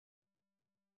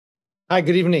Hi,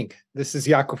 good evening. This is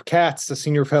Yaakov Katz, a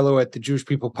senior fellow at the Jewish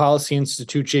People Policy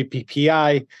Institute,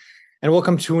 JPPI, and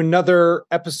welcome to another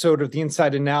episode of the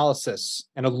Inside Analysis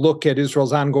and a look at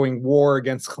Israel's ongoing war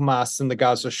against Hamas in the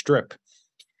Gaza Strip.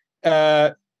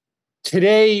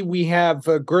 Today, we have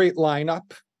a great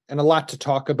lineup and a lot to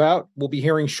talk about. We'll be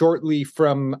hearing shortly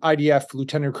from IDF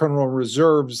Lieutenant Colonel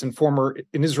Reserves and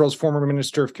Israel's former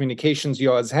Minister of Communications,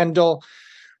 Yoaz Hendel,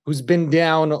 who's been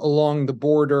down along the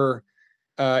border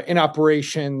in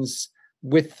operations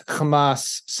with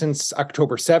Hamas since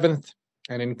October 7th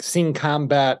and in seeing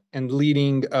combat and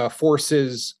leading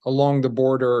forces along the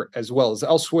border as well as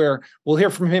elsewhere. We'll hear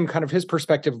from him kind of his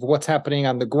perspective of what's happening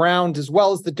on the ground, as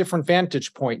well as the different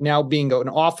vantage point, now being an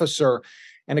officer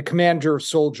and a commander of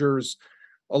soldiers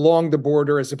along the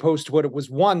border, as opposed to what it was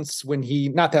once when he,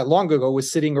 not that long ago,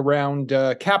 was sitting around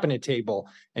a cabinet table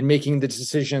and making the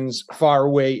decisions far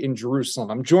away in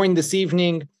Jerusalem. I'm joined this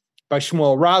evening by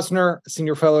Shmuel Rosner, a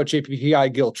senior fellow at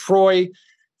JPPI, Gil Troy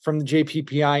from the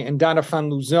JPPI, and Donna van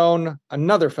Luzon,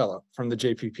 another fellow from the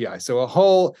JPPI. So a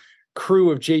whole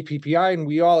crew of JPPI, and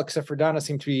we all, except for Donna,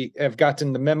 seem to have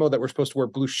gotten the memo that we're supposed to wear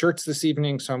blue shirts this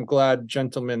evening. So I'm glad,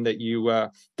 gentlemen, that you,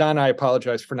 Donna, I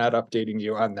apologize for not updating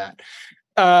you on that.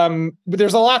 But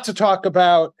there's a lot to talk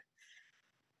about.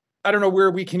 I don't know where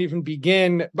we can even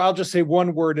begin. I'll just say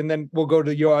one word and then we'll go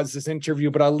to Yoaz's interview,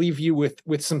 but I'll leave you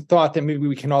with some thought that maybe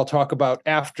we can all talk about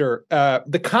after.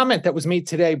 The comment that was made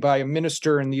today by a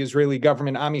minister in the Israeli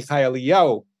government, Amichai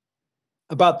Eliyahu,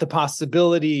 about the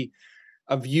possibility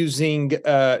of using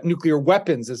nuclear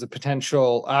weapons as a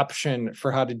potential option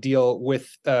for how to deal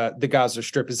with the Gaza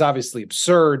Strip is obviously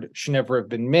absurd, should never have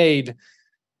been made.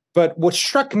 But what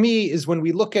struck me is when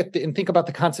we look at and think about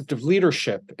the concept of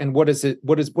leadership and what is a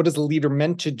leader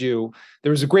meant to do. There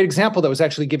was a great example that was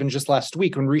actually given just last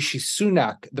week when Rishi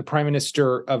Sunak, the Prime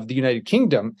Minister of the United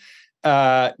Kingdom,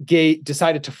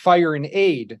 decided to fire an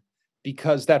aide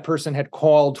because that person had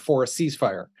called for a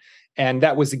ceasefire. And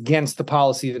that was against the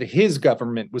policy that his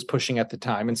government was pushing at the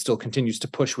time and still continues to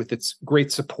push with its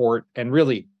great support. And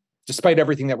really, despite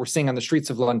everything that we're seeing on the streets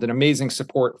of London, amazing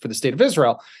support for the state of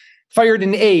Israel, fired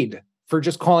an aide for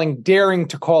just daring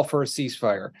to call for a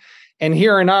ceasefire. And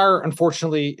here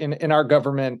unfortunately, in our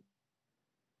government,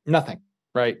 nothing,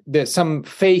 right? There's some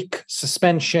fake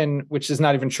suspension, which is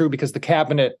not even true because the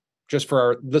cabinet, just for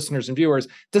our listeners and viewers,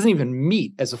 doesn't even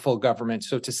meet as a full government.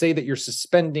 So to say that you're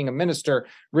suspending a minister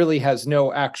really has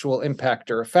no actual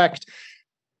impact or effect.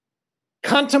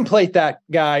 Contemplate that,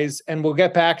 guys, and we'll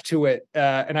get back to it.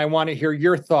 And I want to hear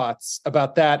your thoughts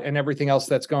about that and everything else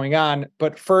that's going on.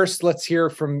 But first, let's hear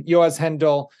from Yoaz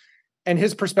Hendel and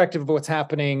his perspective of what's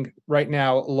happening right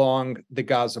now along the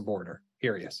Gaza border.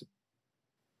 Here he is.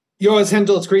 Yoaz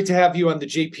Hendel, it's great to have you on the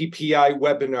JPPI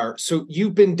webinar. So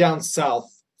you've been down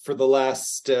south for the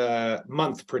last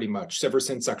month, pretty much, ever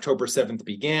since October 7th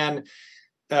began.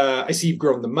 I see you've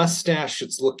grown the mustache.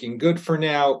 It's looking good for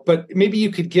now. But maybe you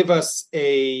could give us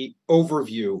a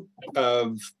overview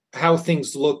of how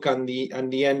things look on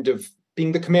the end of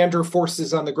being the commander of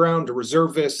forces on the ground, a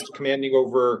reservist commanding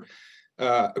over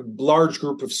a large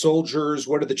group of soldiers.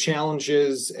 What are the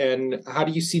challenges, and how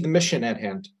do you see the mission at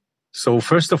hand? So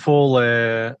first of all,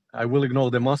 I will ignore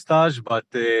the mustache, but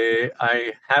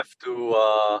I have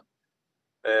to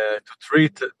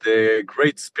treat the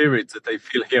great spirit that I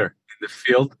feel here in the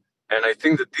field, and I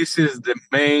think that this is the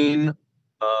main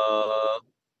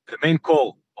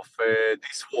call of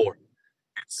this war.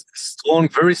 It's strong,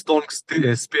 very strong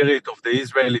spirit of the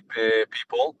Israeli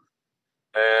people,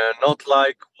 not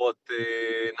like what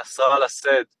Nasrallah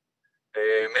said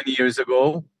many years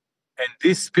ago. And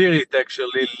this spirit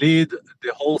actually lead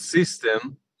the whole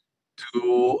system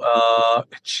to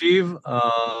achieve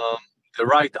the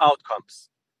right outcomes.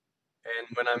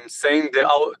 And when I'm saying the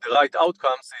right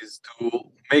outcomes is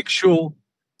to make sure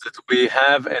that we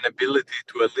have an ability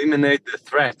to eliminate the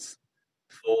threats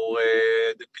for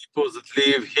the people that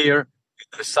live here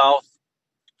in the south,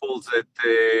 people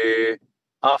that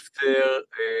after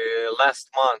last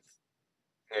month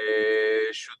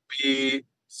should be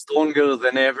stronger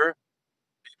than ever,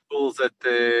 people that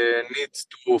need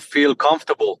to feel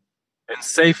comfortable and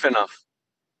safe enough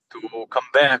to come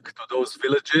back to those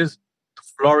villages, to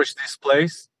flourish this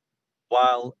place,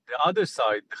 while the other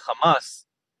side, the Hamas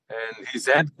and his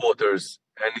headquarters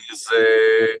and his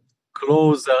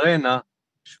closed arena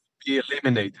should be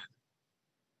eliminated.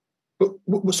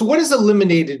 So what does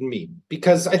eliminated mean?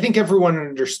 Because I think everyone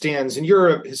understands, and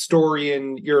you're a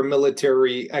historian, you're a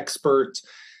military expert,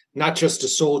 not just a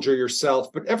soldier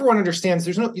yourself, but everyone understands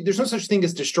there's no such thing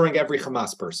as destroying every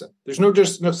Hamas person. There's no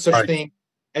such thing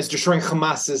as destroying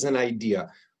Hamas as an idea.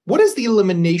 What does the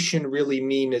elimination really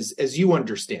mean as you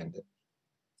understand it?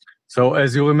 So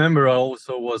as you remember, I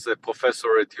also was a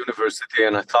professor at university,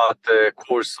 and I taught a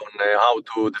course on how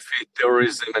to defeat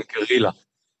terrorism and guerrilla.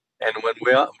 And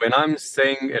when I'm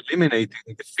saying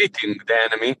eliminating, defeating the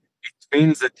enemy, it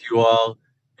means that you are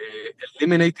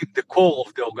eliminating the core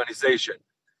of the organization,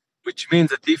 which means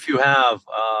that if you have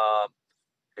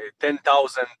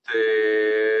 10,000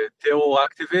 terror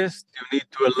activists, you need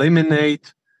to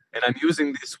eliminate, and I'm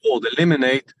using this word,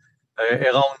 eliminate,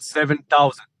 around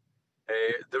 7,000.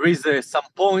 There is some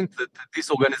point that this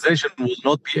organization will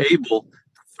not be able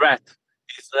to threat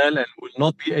Israel and will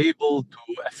not be able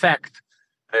to affect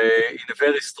in a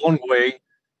very strong way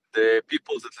the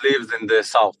people that live in the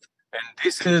south. And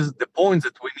this is the point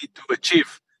that we need to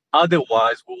achieve.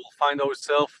 Otherwise, we will find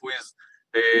ourselves with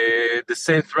the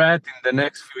same threat in the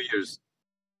next few years.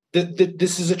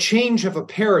 This is a change of a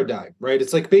paradigm, right?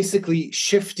 It's like basically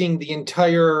shifting the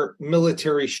entire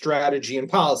military strategy and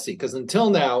policy, because until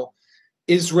now,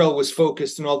 Israel was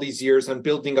focused in all these years on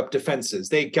building up defenses.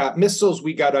 They got missiles,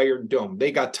 we got Iron Dome.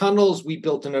 They got tunnels, we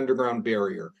built an underground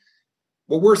barrier.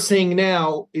 What we're saying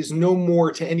now is no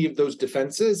more to any of those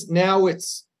defenses. Now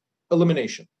it's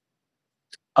elimination.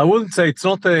 I wouldn't say it's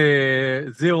not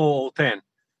a 0 or 10.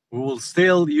 We will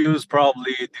still use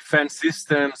probably defense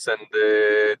systems and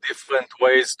different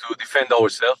ways to defend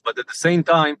ourselves, but at the same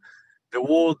time, the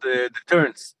word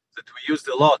deterrence that we used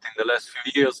a lot in the last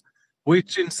few years,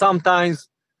 which in sometimes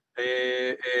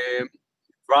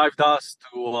drive us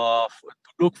to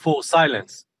look for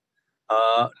silence.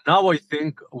 Now I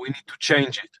think we need to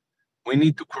change it. We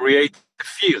need to create a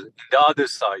fear in the other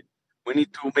side. We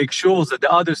need to make sure that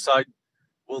the other side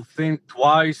will think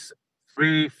twice,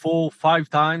 3, 4, 5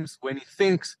 times when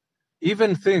he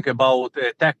even think about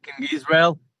attacking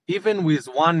Israel, even with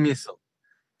one missile.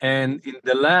 And in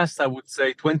the last, I would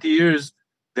say, 20 years,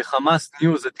 the Hamas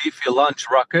knew that if he launched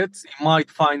rockets, he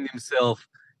might find himself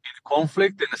in a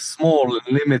conflict, in a small and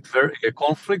limited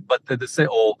conflict, but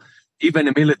or even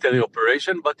a military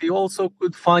operation, but he also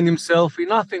could find himself in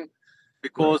nothing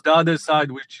because the other side,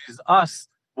 which is us,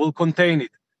 will contain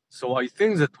it. So I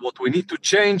think that what we need to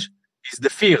change is the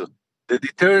fear. The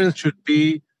deterrence should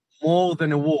be more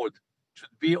than a word. It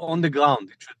should be on the ground.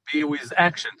 It should be with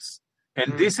actions.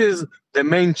 And this is the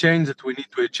main change that we need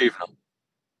to achieve now.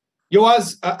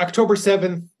 Yoaz, October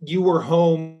 7th, you were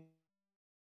home.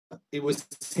 It was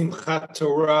Simchat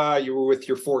Torah. You were with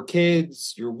your 4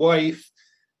 kids, your wife,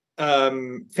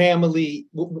 family.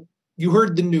 You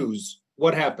heard the news.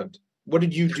 What happened? What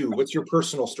did you do? What's your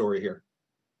personal story here?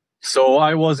 So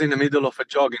I was in the middle of a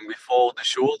jogging before the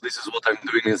shul. This is what I'm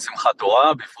doing in Simchat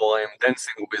Torah, before I'm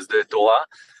dancing with the Torah.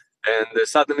 And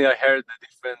suddenly I heard the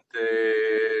different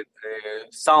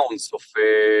sounds of,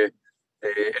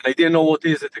 and I didn't know what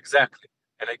is it exactly.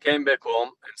 And I came back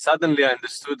home, and suddenly I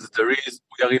understood that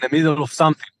we are in the middle of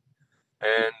something.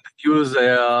 And the news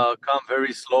come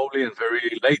very slowly and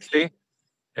very lately.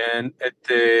 And at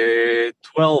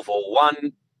 12 or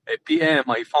 1 p.m.,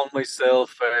 I found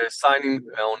myself signing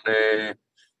on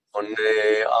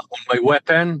my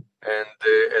weapon, and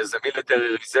as a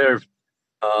military reserve,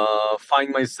 find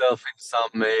myself in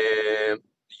some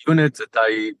units that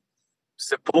I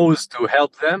supposed to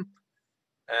help them.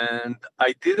 And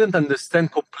I didn't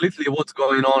understand completely what's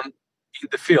going on in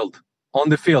the field, on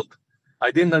the field. I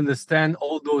didn't understand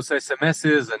all those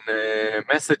SMSs and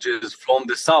messages from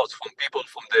the south, from people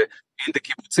in the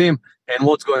kibbutzim, and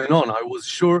what's going on. I was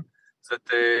sure that,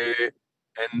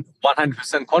 and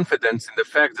 100% confidence in the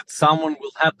fact that someone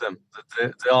will help them,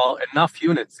 that there are enough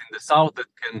units in the south that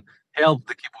can help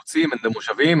the kibbutzim and the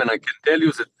moshavim. And I can tell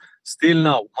you that still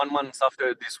now, 1 month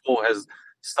after this war has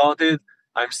started,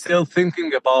 I'm still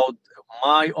thinking about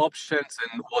my options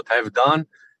and what I've done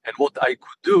and what I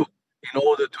could do in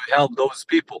order to help those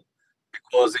people.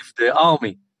 Because if the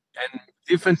army and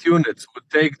different units would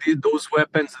take those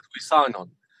weapons that we signed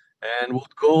on and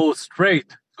would go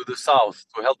straight to the south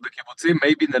to help the kibbutzim,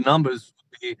 maybe the numbers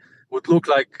would look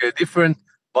like different,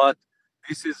 but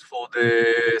this is for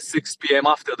the 6 p.m.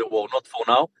 after the war, not for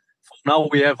now. For now,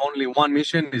 we have only one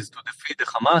mission, is to defeat the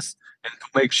Hamas and to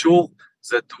make sure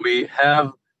that we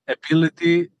have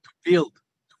ability to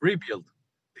rebuild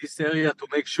this area, to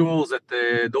make sure that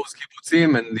those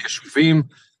kibbutzim and the yeshuvim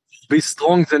be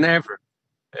strong than ever.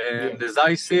 And as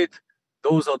I see it,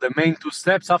 those are the main 2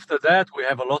 steps. After that, we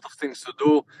have a lot of things to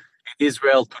do in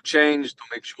Israel to change, to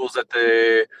make sure that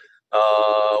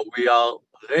we are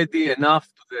ready enough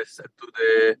to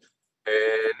the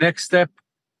next step.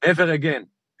 Never again.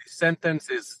 This sentence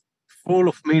is full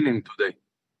of meaning today.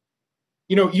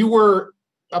 You know, you were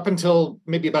up until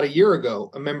maybe about a year ago,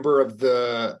 a member of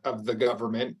the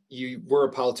government. You were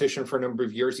a politician for a number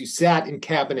of years. You sat in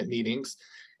cabinet meetings,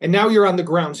 and now you're on the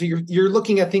ground. So you're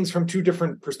looking at things from two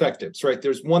different perspectives, right?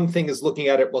 There's one thing is looking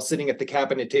at it while sitting at the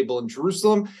cabinet table in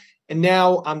Jerusalem, and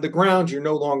now on the ground, you're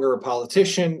no longer a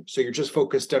politician, so you're just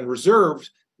focused on reserve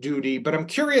duty. But I'm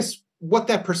curious what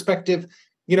that perspective,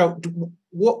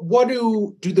 what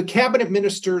do the cabinet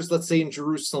ministers, let's say in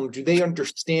Jerusalem, do they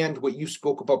understand what you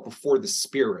spoke about before, the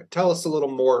spirit? Tell us a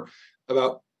little more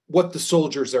about what the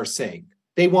soldiers are saying.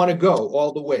 They want to go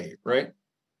all the way, right?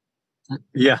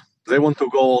 Yeah, they want to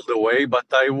go all the way, but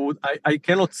I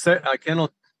cannot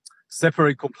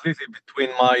separate completely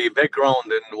between my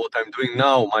background and what I'm doing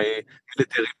now, my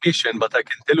military mission, but I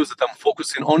can tell you that I'm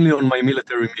focusing only on my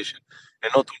military mission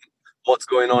and not on what's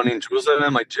going on in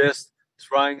Jerusalem. I just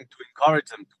trying to encourage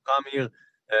them to come here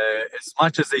as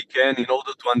much as they can in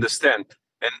order to understand.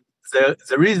 And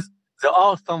there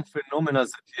are some phenomena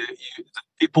that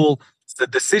people, the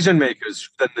decision makers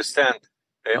should understand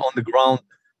on the ground.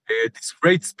 This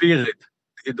great spirit,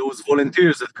 those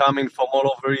volunteers that come in from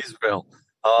all over Israel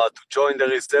to join the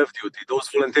reserve duty, those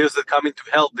volunteers that come in to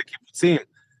help the kibbutzim,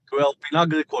 to help in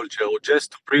agriculture, or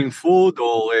just to bring food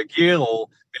or gear or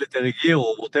military gear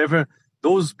or whatever,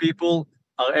 those people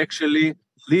are actually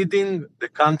leading the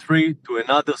country to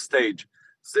another stage.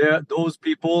 Those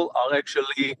people are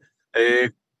actually, I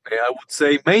would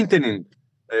say, maintaining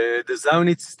the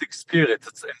Zionistic spirit.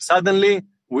 And suddenly,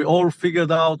 we all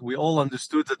figured out, we all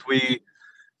understood that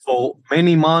for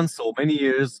many months or many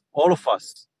years, all of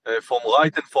us, from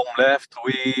right and from left,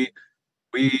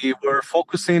 we were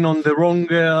focusing on the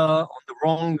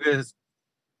wrong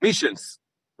missions,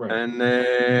 right. And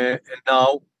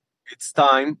now it's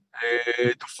time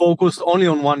to focus only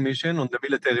on one mission, on the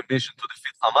military mission to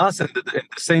defeat Hamas, and at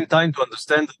the same time to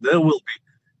understand that there will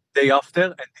be day after,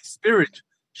 and the spirit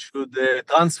should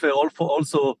transfer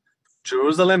also to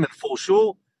Jerusalem, and for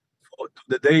sure to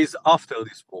the days after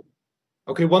this war.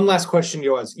 Okay, one last question,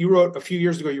 Yoaz. A few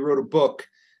years ago, you wrote a book.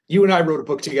 You and I wrote a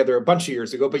book together a bunch of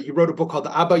years ago, but you wrote a book called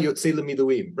Abba Yotzei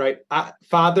L'Miluim, right?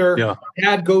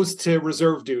 Dad goes to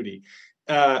reserve duty.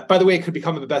 By the way, it could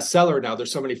become a bestseller now.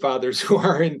 There's so many fathers who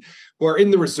are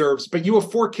in the reserves, but you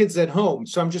have 4 kids at home.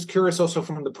 So I'm just curious also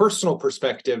from the personal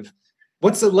perspective,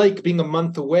 what's it like being a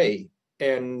month away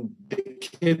and the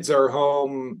kids are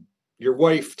home, your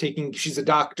wife she's a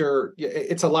doctor.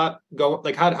 It's a lot going,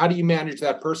 like how do you manage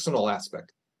that personal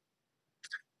aspect?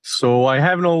 So I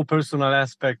have no personal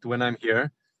aspect when I'm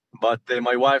here, but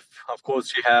my wife, of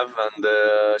course, she has, and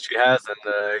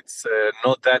it's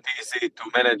not that easy to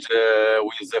manage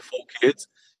with 4 kids.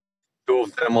 2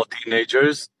 of them are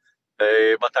teenagers,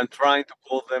 but I'm trying to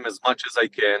call them as much as I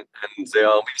can, and they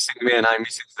are missing me, and I'm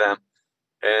missing them.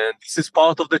 And this is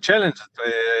part of the challenge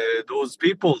that those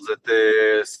people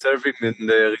that serving in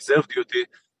the reserve duty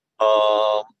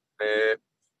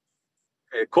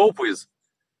cope with.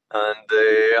 And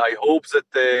I hope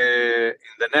that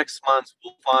in the next months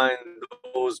we'll find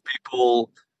those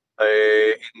people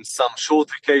in some short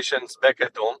vacations back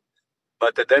at home.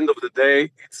 But at the end of the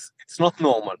day, it's not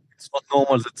normal. It's not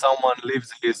normal that someone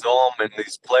leaves his home and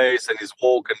his place and his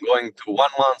work and going to 1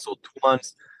 month or 2 months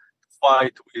to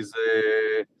fight with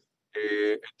a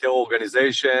terror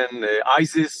organization,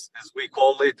 ISIS, as we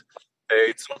call it.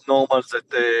 It's not normal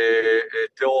that a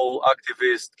terror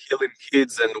activist killing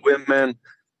kids and women.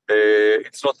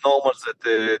 It's not normal that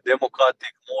a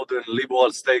democratic, modern,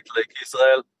 liberal state like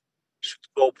Israel should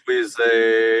cope with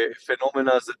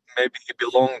phenomena that maybe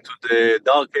belong to the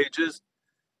dark ages.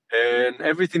 And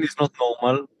everything is not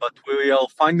normal, but we are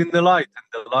finding the light. And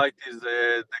the light is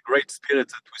the great spirit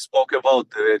that we spoke about.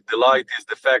 The light is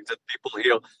the fact that people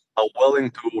here are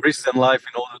willing to risk their life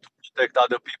in order to protect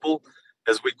other people.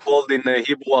 As we called in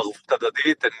Hebrew, Arvut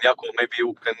Hadadit, and Yaakov, maybe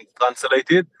you can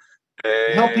translate it.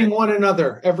 Helping one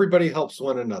another. Everybody helps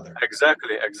one another.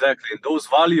 Exactly. And those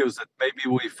values that maybe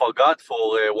we forgot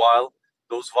for a while,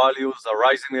 those values are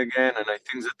rising again. And I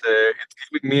think that it's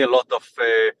giving me a lot of,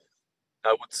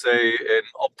 I would say, an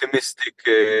optimistic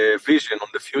vision on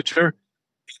the future.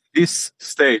 In this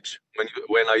stage,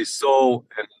 when I saw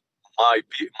and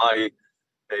my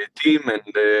team and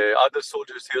other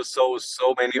soldiers here saw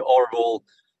so many horrible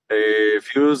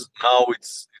views, now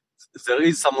there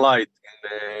is some light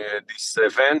in this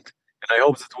event, and I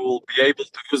hope that we will be able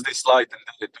to use this light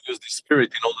and to use this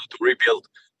spirit in order to rebuild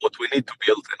what we need to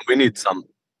build, and we need some.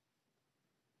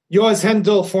 Yoaz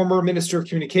Hendel, former Minister of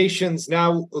Communications,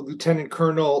 now a Lieutenant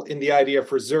Colonel in the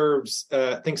IDF Reserves.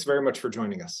 Thanks very much for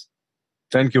joining us.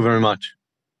 Thank you very much.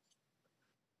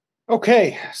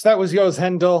 Okay, so that was Yoaz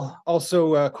Hendel,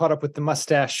 also caught up with the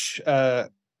mustache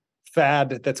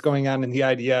fad that's going on in the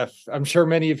IDF. I'm sure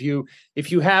many of you,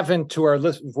 if you haven't, for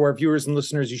our viewers and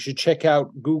listeners, you should check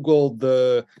out Google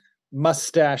the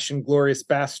Mustache and Glorious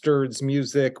Bastards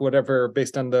music, whatever,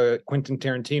 based on the Quentin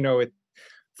Tarantino.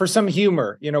 For some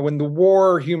humor, when the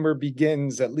war humor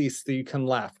begins, at least you can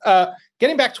laugh.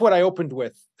 Getting back to what I opened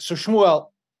with. So Shmuel,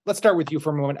 let's start with you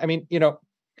for a moment. I mean,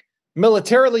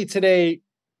 militarily today,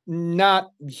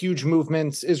 not huge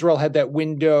movements. Israel had that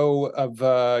window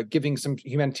of giving some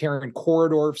humanitarian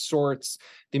corridor of sorts.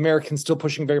 The Americans still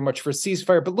pushing very much for a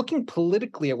ceasefire. But looking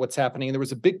politically at what's happening, and there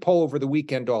was a big poll over the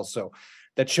weekend also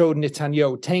that showed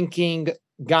Netanyahu tanking,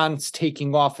 Gantz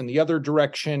taking off in the other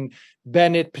direction.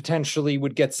 Bennett potentially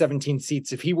would get 17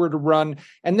 seats if he were to run.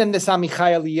 And then this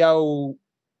Amichai Eliyahu,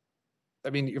 I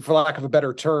mean, for lack of a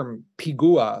better term,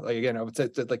 pigua,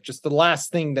 it's like just the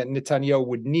last thing that Netanyahu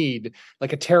would need,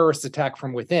 like a terrorist attack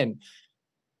from within.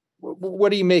 What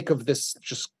do you make of this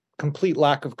just complete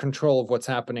lack of control of what's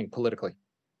happening politically?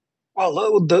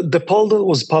 Well, the poll that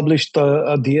was published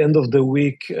at the end of the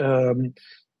week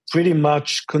pretty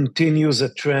much continues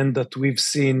a trend that we've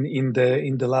seen in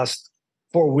the last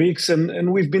 4 weeks,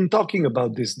 and we've been talking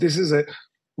about this.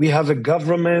 We have a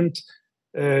government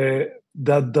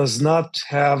that does not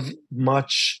have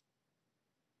much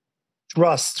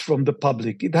trust from the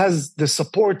public. It has the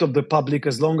support of the public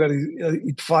as long as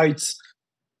it fights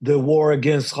the war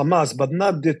against Hamas, but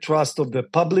not the trust of the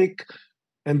public.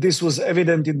 And this was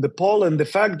evident in the poll. And the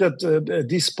fact that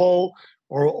this poll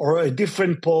or a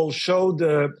different poll showed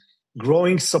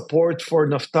growing support for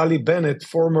Naftali Bennett,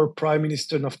 former Prime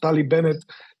Minister Naftali Bennett,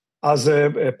 as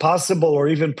a possible or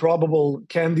even probable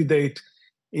candidate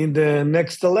in the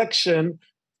next election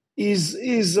is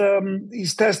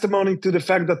testimony to the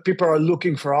fact that people are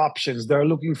looking for options. They're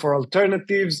looking for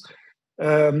alternatives.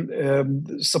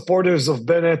 Supporters of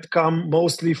Bennett come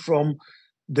mostly from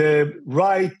the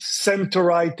right,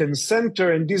 center-right, and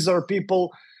center, and these are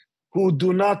people who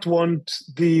do not want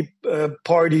the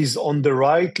parties on the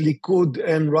right, Likud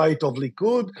and right of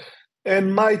Likud,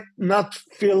 and might not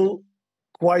feel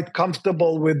quite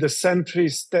comfortable with the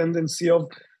centrist tendency of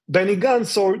Benny Gantz,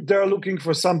 so they're looking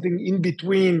for something in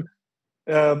between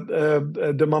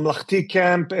the Mamlachti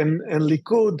camp and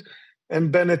Likud,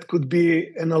 and Bennett could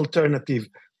be an alternative.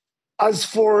 As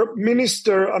for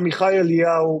Minister Amichai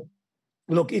Eliyahu,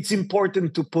 look, it's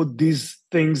important to put these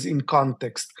things in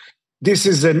context. This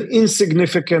is an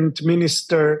insignificant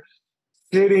minister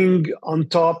sitting on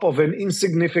top of an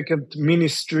insignificant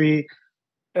ministry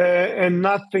and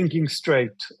not thinking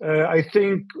straight. I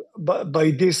think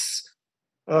by this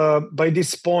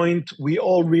point, we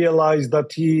all realize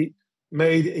that he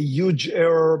made a huge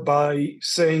error by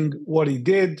saying what he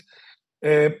did.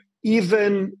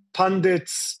 Even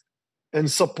pundits and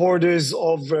supporters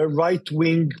of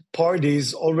right-wing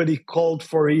parties already called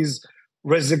for his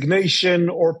resignation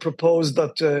or proposed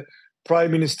that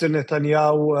Prime Minister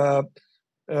Netanyahu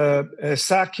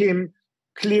sack him.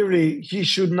 Clearly, he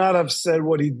should not have said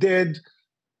what he did.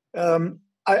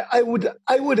 I would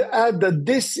add that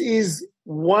this is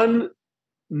one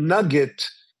nugget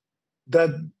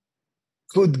that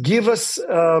could give us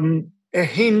a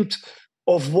hint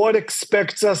of what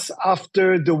expects us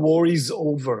after the war is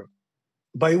over,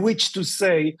 by which to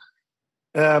say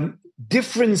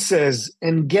differences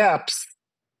and gaps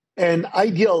and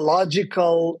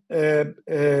ideological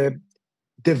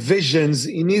divisions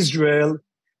in Israel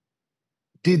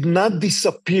did not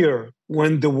disappear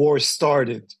when the war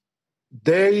started.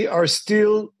 They are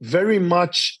still very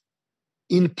much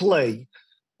in play.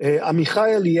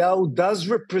 Amichai Eliyahu does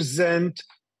represent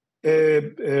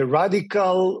a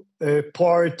radical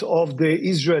part of the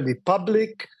Israeli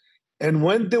public. And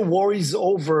when the war is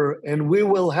over and we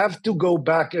will have to go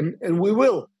back, and we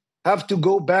will have to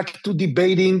go back to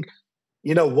debating,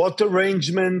 what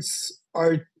arrangements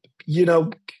are,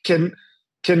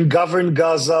 can govern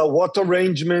Gaza, what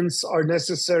arrangements are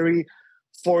necessary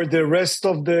for the rest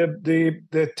of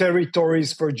the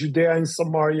territories, for Judea and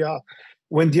Samaria.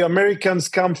 When the Americans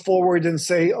come forward and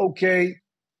say, okay,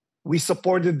 we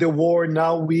supported the war,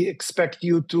 now we expect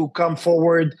you to come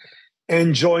forward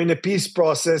and join a peace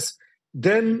process,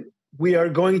 then we are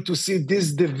going to see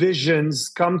these divisions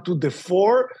come to the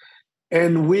fore,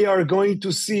 and we are going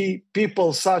to see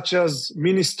people such as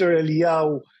Minister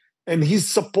Eliyahu and his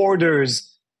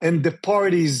supporters and the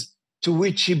parties to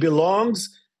which he belongs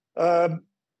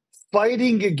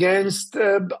fighting against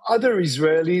other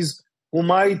Israelis who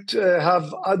might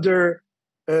have other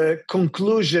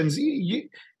conclusions. We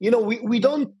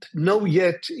don't know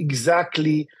yet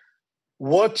exactly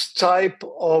what type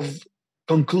of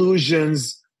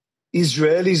conclusions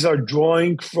Israelis are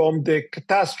drawing from the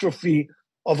catastrophe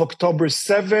of October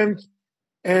 7th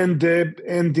and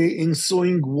the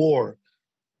ensuing war.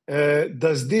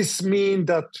 Does this mean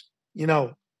that,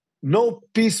 no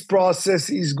peace process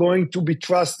is going to be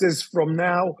trusted from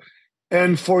now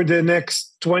and for the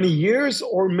next 20 years?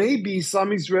 Or maybe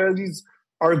some Israelis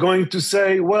are going to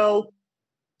say, well,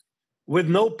 with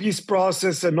no peace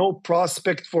process and no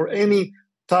prospect for any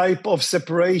type of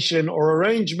separation or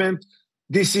arrangement,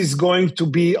 this is going to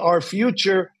be our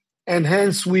future, and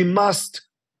hence we must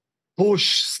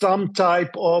push some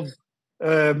type of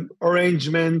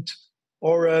arrangement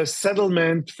or a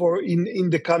settlement for in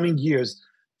the coming years.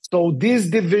 So these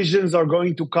divisions are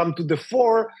going to come to the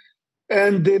fore,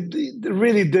 and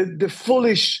the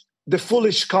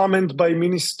foolish comment by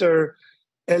Minister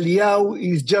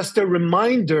Eliyahu is just a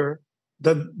reminder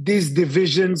that these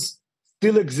divisions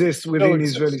still exist within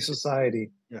Israeli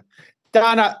society. Yeah.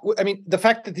 Dana, I mean, the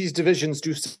fact that these divisions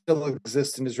do still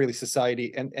exist in Israeli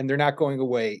society and they're not going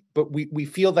away, but we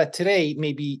feel that today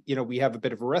maybe, we have a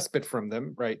bit of a respite from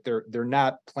them, right? They're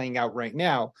not playing out right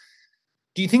now.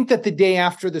 Do you think that the day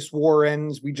after this war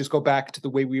ends, we just go back to the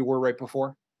way we were right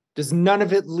before? Does none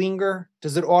of it linger?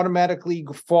 Does it automatically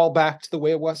fall back to the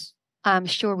way it was? I'm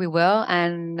sure we will.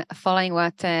 And following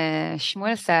what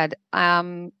Shmuel said,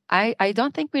 I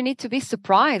don't think we need to be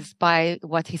surprised by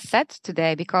what he said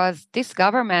today, because this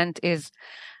government is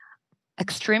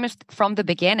extremist from the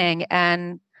beginning,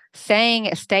 and saying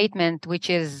a statement which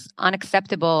is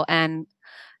unacceptable and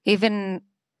even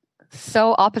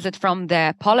so opposite from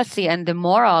the policy and the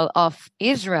moral of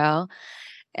Israel.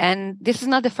 And this is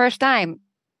not the first time.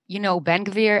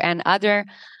 Ben-Gvir and other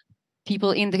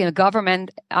people in the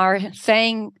government are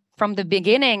saying from the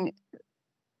beginning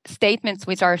statements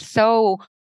which are so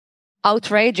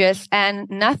outrageous, and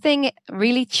nothing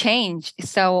really changed.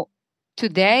 So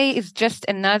today is just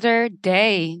another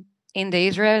day in the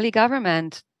Israeli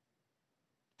government.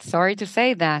 Sorry to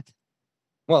say that.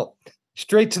 Well,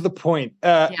 straight to the point.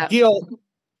 Gil,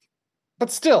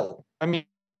 but still, I mean,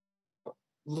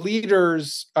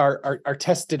 leaders are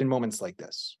tested in moments like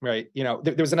this, right?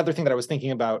 There was another thing that I was thinking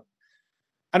about.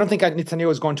 I don't think Netanyahu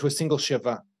has gone to a single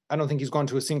shiva. I don't think he's gone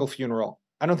to a single funeral.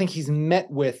 I don't think he's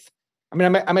met with,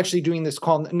 I'm actually doing this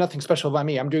call, nothing special about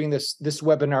me. I'm doing this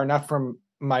webinar not from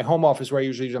my home office where I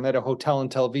usually do. I'm at a hotel in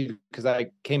Tel Aviv because I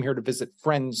came here to visit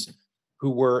friends who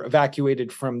were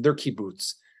evacuated from their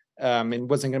kibbutz and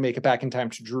wasn't going to make it back in time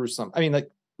to Jerusalem. I mean,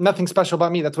 nothing special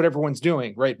about me. That's what everyone's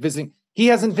doing, right? Visiting. He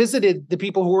hasn't visited the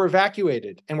people who were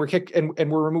evacuated and were kicked and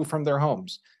were removed from their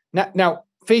homes. Now,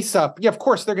 face up. Yeah, of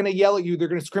course, they're going to yell at you. They're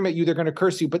going to scream at you. They're going to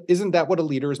curse you. But isn't that what a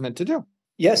leader is meant to do?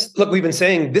 Yes. Look, we've been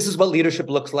saying this is what leadership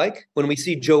looks like when we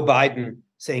see Joe Biden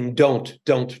saying, don't.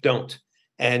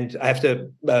 And I have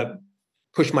to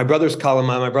push my brother's column.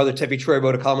 My brother, Tevi Troy,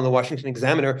 wrote a column in the Washington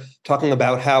Examiner talking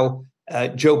about how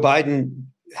Joe Biden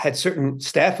had certain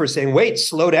staffers saying, wait,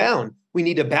 slow down. We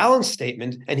need a balanced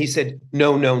statement. And he said,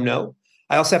 no.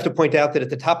 I also have to point out that at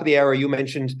the top of the hour, you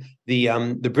mentioned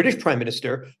the British Prime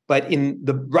Minister, but in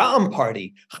the Ra'am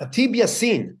party, Khatib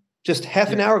Yassin, just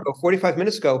half an hour ago, 45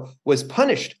 minutes ago, was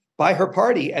punished by her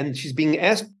party, and she's being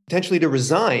asked potentially to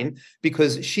resign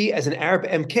because she, as an Arab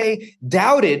MK,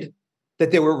 doubted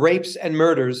that there were rapes and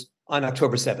murders on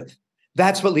October 7th.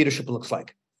 That's what leadership looks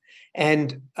like.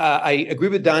 And I agree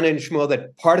with Dana and Shmuel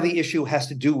that part of the issue has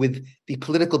to do with the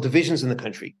political divisions in the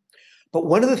country. But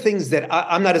one of the things that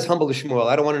I'm not as humble as Shmuel.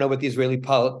 I don't want to know what the Israeli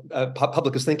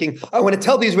public is thinking. I want to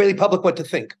tell the Israeli public what to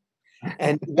think.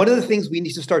 And one of the things we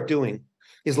need to start doing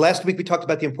is, last week we talked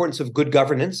about the importance of good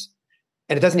governance,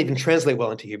 and it doesn't even translate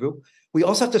well into Hebrew. We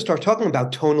also have to start talking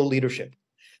about tonal leadership,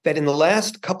 that in the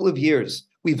last couple of years,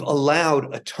 we've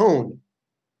allowed a tone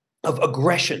of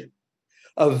aggression,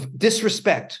 of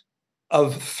disrespect,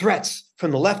 of threats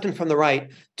from the left and from the right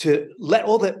to let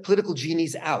all the political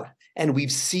genies out. And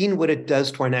we've seen what it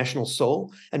does to our national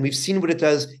soul, and we've seen what it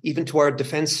does even to our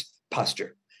defense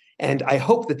posture. And I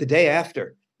hope that the day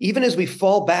after, even as we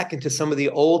fall back into some of the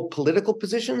old political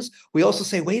positions, we also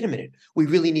say, wait a minute, we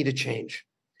really need a change.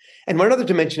 And one other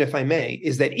dimension, if I may,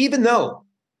 is that even though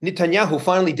Netanyahu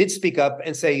finally did speak up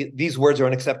and say these words are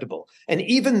unacceptable, and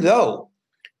even though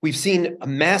we've seen a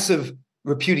massive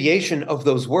repudiation of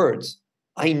those words,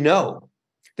 I know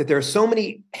that there are so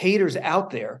many haters out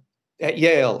there at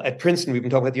Yale, at Princeton, we've been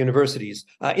talking about the universities,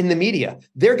 in the media.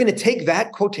 They're going to take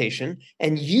that quotation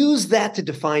and use that to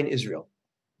define Israel.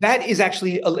 That is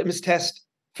actually a litmus test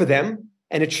for them,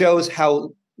 and it shows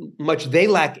how much they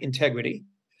lack integrity.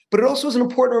 But it also is an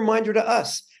important reminder to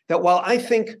us that while I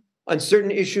think on certain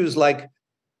issues like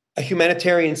a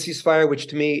humanitarian ceasefire, which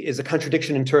to me is a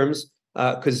contradiction in terms,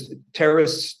 because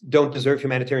terrorists don't deserve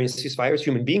humanitarian ceasefires.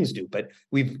 Human beings do, but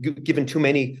we've given too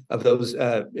many of those.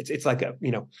 It's like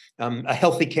a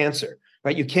healthy cancer,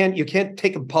 right? You can't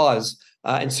take a pause,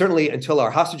 and certainly until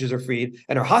our hostages are freed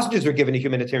and our hostages are given a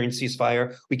humanitarian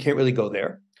ceasefire, we can't really go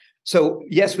there. So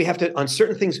yes, we have to, on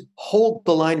certain things, hold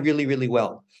the line really, really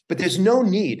well. But there's no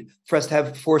need for us to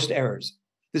have forced errors.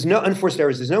 There's no unforced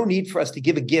errors. There's no need for us to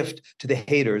give a gift to the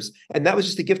haters. And that was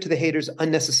just a gift to the haters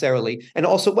unnecessarily, and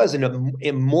also was an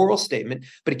immoral statement.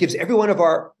 But it gives every one of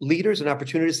our leaders an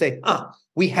opportunity to say,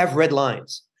 we have red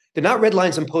lines. They're not red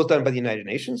lines imposed on by the United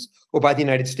Nations or by the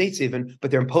United States even, but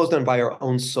they're imposed on by our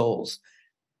own souls.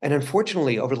 And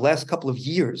unfortunately, over the last couple of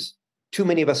years, too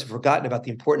many of us have forgotten about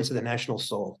the importance of the national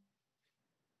soul.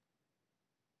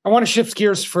 I want to shift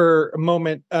gears for a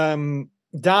moment.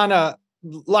 Donna,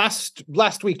 last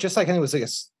week, just like I think it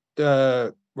was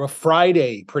a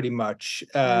Friday, pretty much,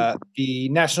 the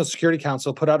National Security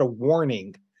Council put out a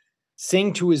warning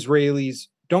saying to Israelis,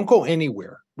 don't go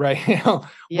anywhere, right?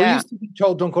 We're used to being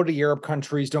told, don't go to Arab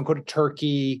countries, don't go to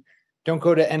Turkey, don't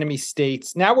go to enemy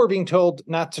states. Now we're being told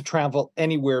not to travel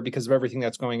anywhere because of everything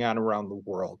that's going on around the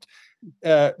world.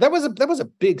 That was a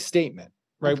big statement,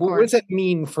 right? What does that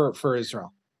mean for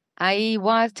Israel? I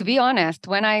was, to be honest,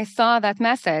 when I saw that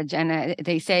message and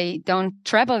they say don't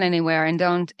travel anywhere and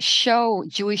don't show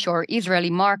Jewish or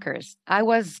Israeli markers, I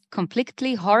was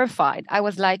completely horrified. I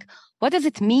was like, what does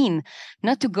it mean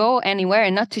not to go anywhere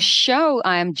and not to show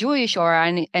I am Jewish or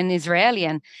an Israeli?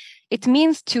 It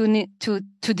means to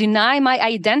deny my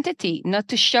identity, not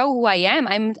to show who I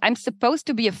am. I'm supposed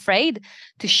to be afraid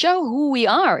to show who we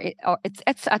are.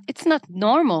 It's not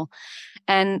normal.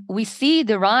 And we see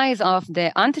the rise of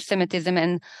the anti-Semitism,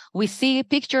 and we see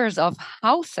pictures of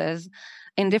houses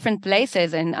in different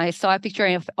places. And I saw a picture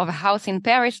of a house in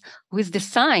Paris with the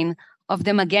sign of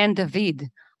the Magen David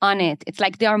on it. It's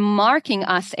like they are marking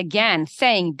us again,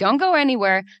 saying, don't go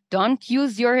anywhere, don't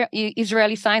use your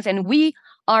Israeli signs, and we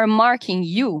are marking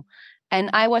you.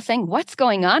 And I was saying, what's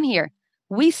going on here?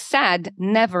 We said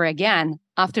never again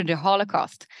after the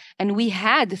Holocaust, and we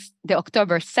had the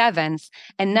October 7th,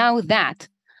 and now that.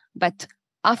 But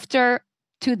after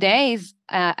 2 days,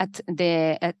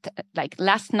 like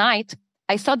last night,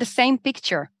 I saw the same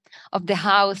picture of the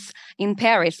house in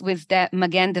Paris with the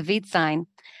Magen David sign,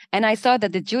 and I saw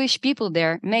that the Jewish people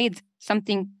there made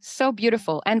something so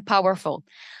beautiful and powerful.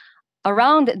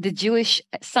 Around the Jewish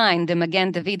sign, the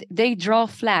Magen David, they draw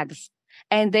flags.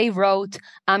 And they wrote,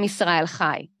 Am Yisrael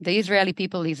Chai, the Israeli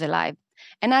people is alive.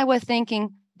 And I was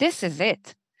thinking, this is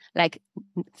it. Like,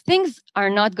 things are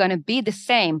not going to be the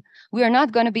same. We are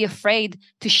not going to be afraid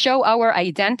to show our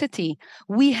identity.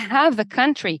 We have a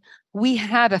country. We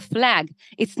have a flag.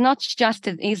 It's not just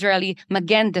an Israeli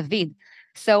Magen David.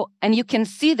 So, and you can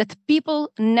see that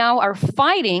people now are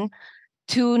fighting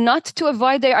to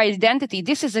avoid their identity.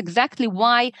 This is exactly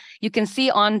why you can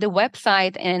see on the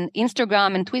website and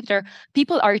Instagram and Twitter,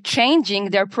 people are changing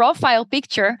their profile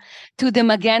picture to the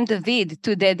Magen David,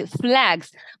 to the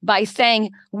flags, by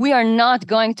saying, we are not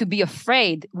going to be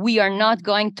afraid. We are not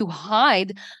going to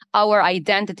hide our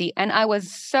identity. And I was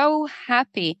so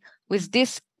happy with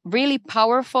this really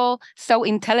powerful, so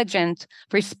intelligent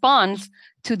response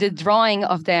to the drawing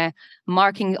of the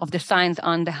marking of the signs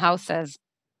on the houses.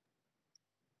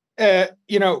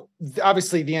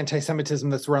 Obviously the anti-Semitism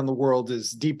that's around the world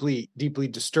is deeply, deeply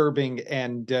disturbing.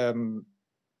 And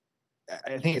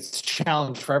I think it's a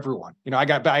challenge for everyone. I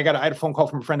had a phone call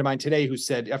from a friend of mine today who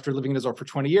said, after living in Israel for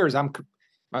 20 years,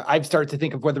 I've started to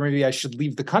think of whether maybe I should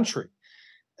leave the country.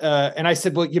 And I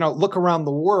said, well, look around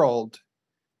the world.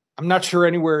 I'm not sure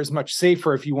anywhere is much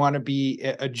safer if you want to be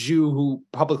a Jew who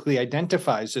publicly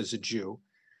identifies as a Jew.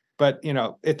 But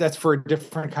that's for a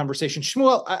different conversation.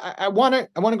 Shmuel, I want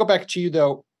to go back to you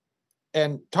though,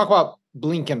 and talk about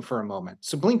Blinken for a moment.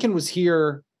 So Blinken was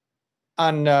here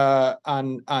on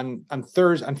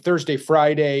Thursday,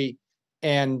 Friday,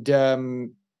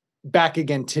 and back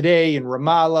again today in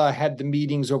Ramallah. Had the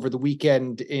meetings over the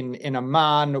weekend in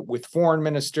Amman with foreign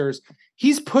ministers.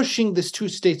 He's pushing this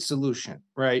two-state solution,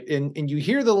 right? And you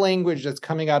hear the language that's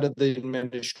coming out of the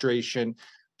administration.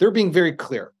 They're being very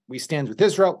clear. We stand with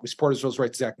Israel. We support Israel's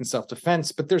right to act in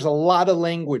self-defense. But there's a lot of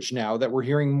language now that we're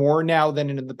hearing more now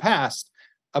than in the past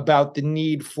about the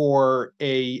need for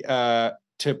to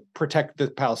protect the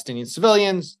Palestinian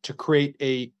civilians, to create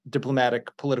a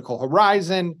diplomatic political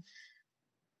horizon.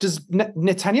 Does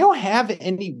Netanyahu have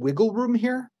any wiggle room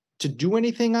here to do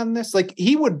anything on this? Like,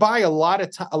 he would buy a lot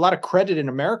of credit in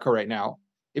America right now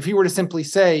if he were to simply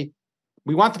say,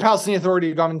 we want the Palestinian Authority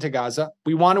to come into Gaza.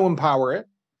 We want to empower it.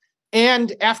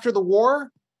 And after the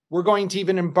war, we're going to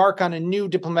even embark on a new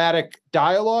diplomatic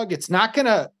dialogue. It's not going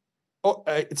to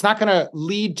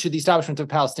lead to the establishment of a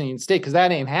Palestinian state, because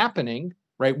that ain't happening,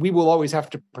 right? We will always have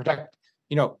to protect,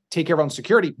 take care of our own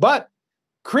security, but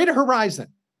create a horizon.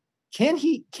 Can't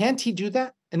he do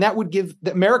that? And that would give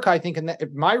America, I think, and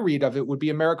my read of it would be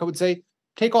America would say,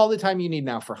 take all the time you need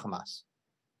now for Hamas.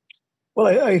 Well,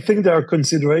 I think there are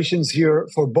considerations here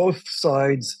for both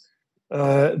sides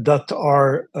that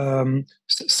are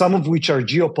some of which are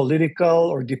geopolitical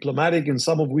or diplomatic, and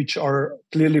some of which are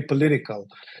clearly political.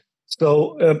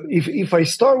 So if I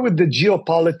start with the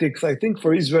geopolitics, I think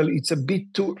for Israel, it's a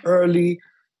bit too early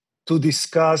to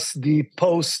discuss the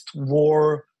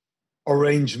post-war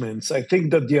arrangements. I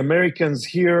think that the Americans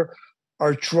here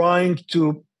are trying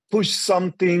to push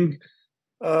something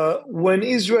when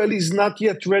Israel is not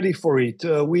yet ready for it.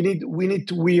 We need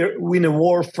to win a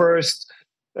war first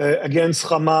against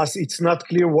Hamas. It's not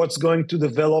clear what's going to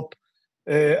develop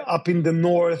up in the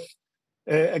north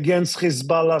against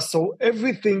Hezbollah. So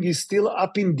everything is still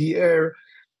up in the air.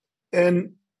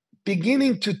 And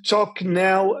beginning to talk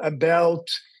now about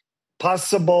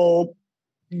possible,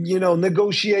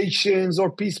 negotiations or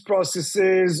peace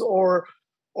processes or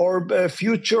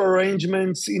future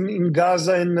arrangements in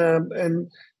Gaza and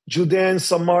Judea and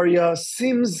Samaria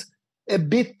seems a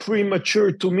bit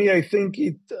premature to me. I think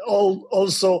it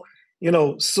also,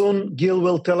 soon Gil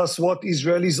will tell us what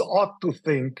Israelis ought to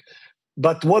think.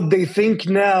 But what they think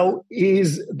now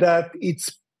is that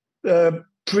it's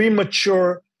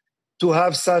premature to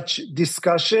have such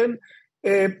discussion.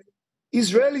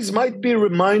 Israelis might be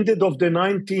reminded of the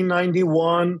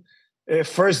 1991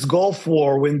 First Gulf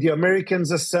War, when the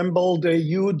Americans assembled a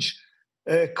huge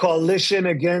coalition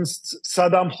against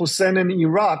Saddam Hussein in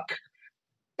Iraq,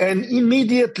 and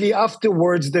immediately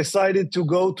afterwards decided to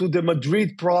go to the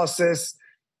Madrid process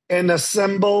and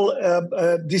assemble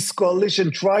this coalition,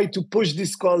 try to push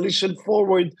this coalition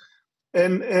forward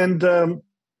and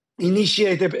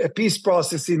initiate a peace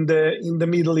process in the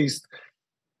Middle East.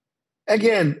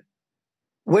 Again,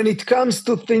 when it comes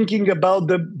to thinking about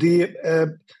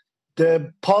the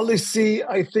policy,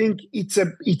 I think it's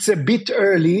a bit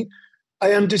early.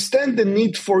 I understand the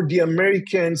need for the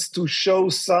Americans to show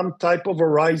some type of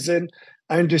horizon.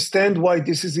 I understand why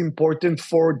this is important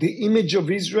for the image of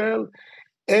Israel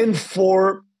and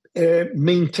for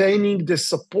maintaining the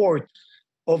support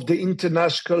of the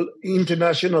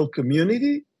international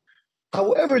community.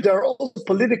 However, there are also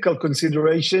political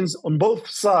considerations on both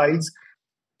sides.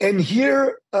 And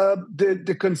here,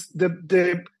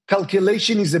 the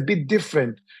calculation is a bit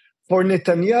different. For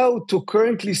Netanyahu to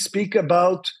currently speak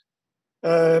about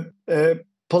a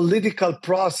political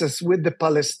process with the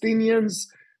Palestinians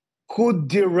could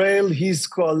derail his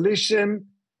coalition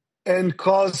and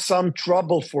cause some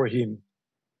trouble for him.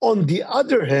 On the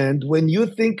other hand, when you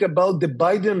think about the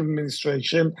Biden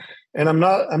administration, and I'm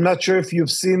not sure if you've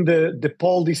seen the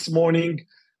poll this morning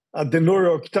at the New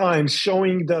York Times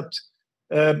showing that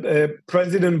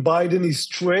President Biden is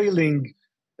trailing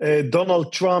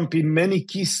Donald Trump in many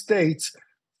key states.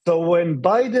 So when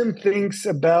Biden thinks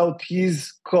about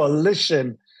his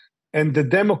coalition and the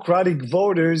Democratic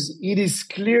voters, it is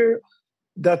clear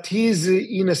that he's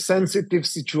in a sensitive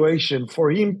situation.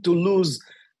 For him to lose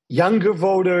younger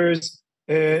voters,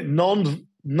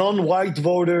 non-white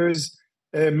voters,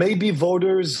 maybe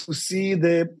voters who see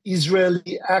the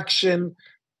Israeli action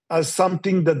as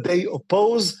something that they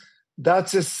oppose,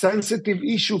 that's a sensitive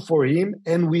issue for him.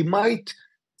 And we might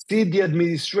see the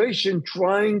administration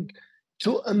trying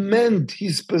to amend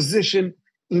his position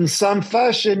in some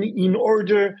fashion in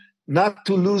order not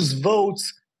to lose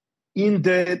votes in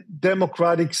the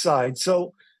Democratic side.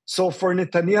 So for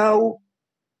Netanyahu,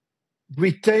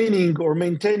 retaining or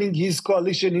maintaining his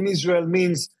coalition in Israel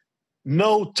means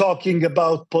no talking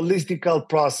about political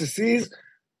processes.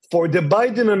 For the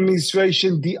Biden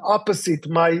administration, the opposite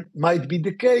might be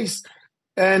the case.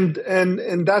 And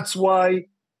that's why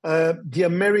the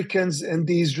Americans and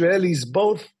the Israelis,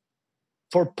 both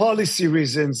for policy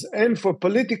reasons and for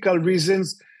political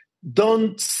reasons,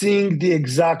 don't sing the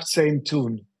exact same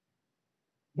tune.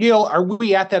 Neil, are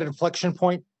we at that inflection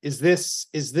point? Is this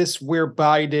where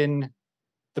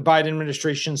the Biden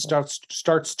administration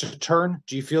starts to turn?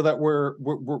 Do you feel that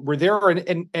we're there,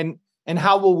 and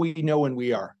how will we know when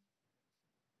we are?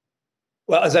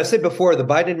 Well, as I said before, the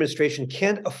Biden administration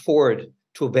can't afford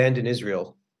to abandon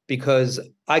Israel, because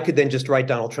I could then just write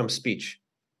Donald Trump's speech.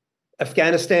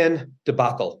 Afghanistan,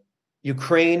 debacle.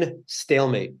 Ukraine,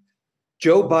 stalemate.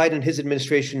 Joe Biden and his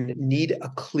administration need a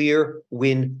clear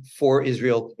win for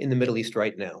Israel in the Middle East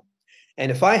right now.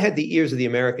 And if I had the ears of the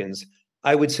Americans,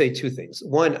 I would say two things.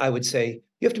 One, I would say,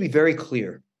 you have to be very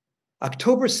clear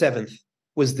October 7th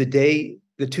was the day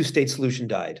the two-state solution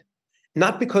died.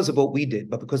 Not because of what we did,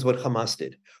 but because of what Hamas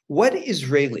did. What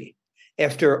Israeli,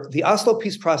 after the Oslo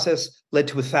peace process led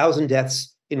to 1,000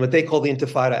 deaths in what they call the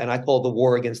Intifada, and I call the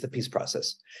war against the peace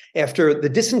process. After the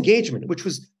disengagement, which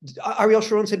was, Ariel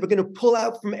Sharon said, we're going to pull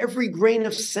out from every grain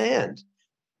of sand,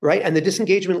 right? And the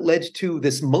disengagement led to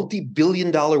this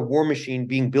multi-billion-dollar war machine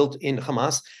being built in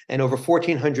Hamas and over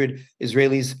 1,400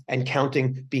 Israelis and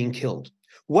counting being killed.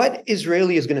 What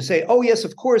Israeli is going to say, oh, yes,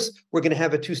 of course, we're going to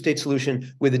have a two-state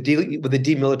solution with a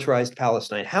demilitarized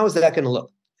Palestine. How is that going to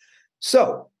look?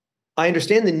 So I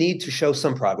understand the need to show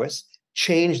some progress,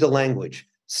 change the language,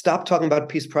 stop talking about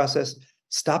peace process,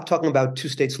 stop talking about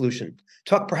two-state solution,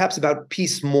 talk perhaps about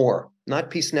peace more, not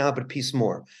peace now, but peace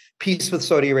more, peace with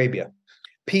Saudi Arabia,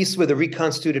 peace with a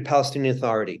reconstituted Palestinian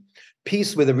Authority,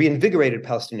 peace with a reinvigorated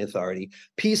Palestinian Authority,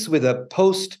 peace with a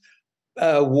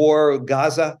post-war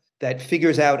Gaza that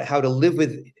figures out how to live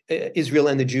with Israel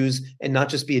and the Jews and not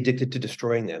just be addicted to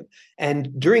destroying them.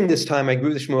 And during this time, I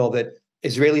agree with Shmuel that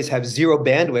Israelis have zero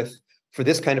bandwidth for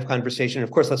this kind of conversation. Of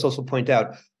course, let's also point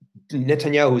out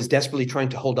Netanyahu is desperately trying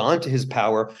to hold on to his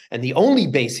power, and the only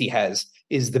base he has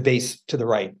is the base to the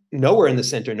right, nowhere in the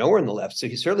center, nowhere in the left, so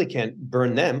he certainly can't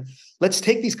burn them. Let's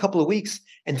take these couple of weeks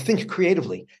and think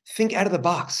creatively, think out of the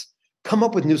box, come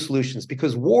up with new solutions,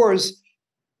 because wars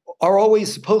are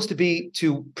always supposed to be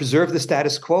to preserve the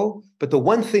status quo, but the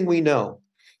one thing we know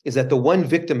is that the one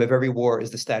victim of every war is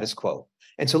the status quo.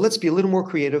 And so let's be a little more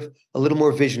creative, a little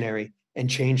more visionary, and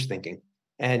change thinking.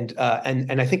 And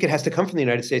I think it has to come from the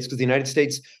United States, because the United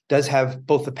States does have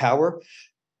both the power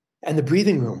and the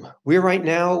breathing room.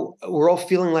 We're all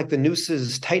feeling like the noose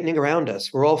is tightening around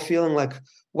us. We're all feeling like,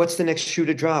 what's the next shoe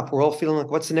to drop? We're all feeling like,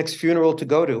 what's the next funeral to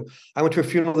go to? I went to a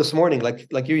funeral this morning, like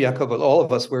you, Yaakov, all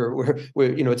of us. We're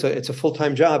it's a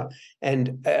full-time job,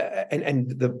 and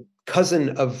the cousin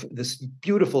of this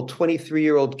beautiful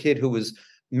 23-year-old kid who was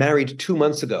married 2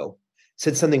 months ago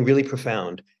said something really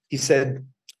profound. He said,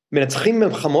 "Menatchim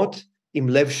melchamot im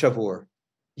lev shavur."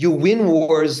 You win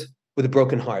wars with a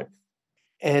broken heart.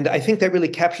 And I think that really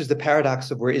captures the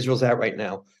paradox of where Israel's at right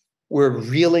now. We're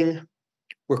reeling,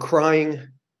 we're crying,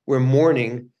 we're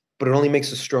mourning, but it only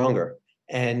makes us stronger.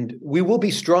 And we will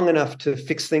be strong enough to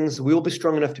fix things. We will be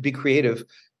strong enough to be creative,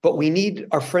 but we need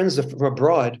our friends from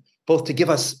abroad both to give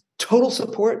us total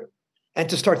support and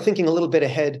to start thinking a little bit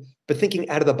ahead, but thinking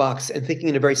out of the box and thinking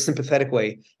in a very sympathetic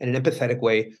way and an empathetic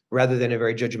way rather than a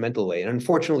very judgmental way. And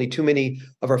unfortunately, too many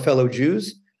of our fellow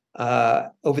Jews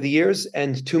over the years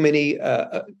and too many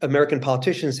American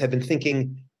politicians have been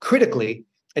thinking critically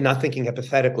and not thinking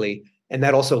empathetically. And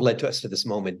that also led to us to this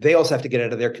moment. They also have to get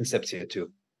out of their conception too.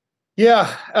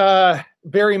 Yeah,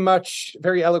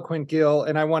 very eloquent, Gil.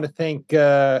 And I want to thank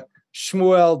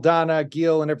Shmuel, Dana,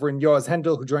 Gil, and everyone, Yoaz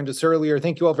Hendel, who joined us earlier.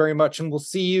 Thank you all very much. And we'll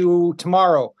see you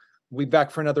tomorrow. We'll be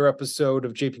back for another episode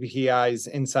of JPPI's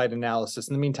Inside Analysis.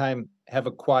 In the meantime, have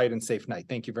a quiet and safe night.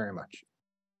 Thank you very much.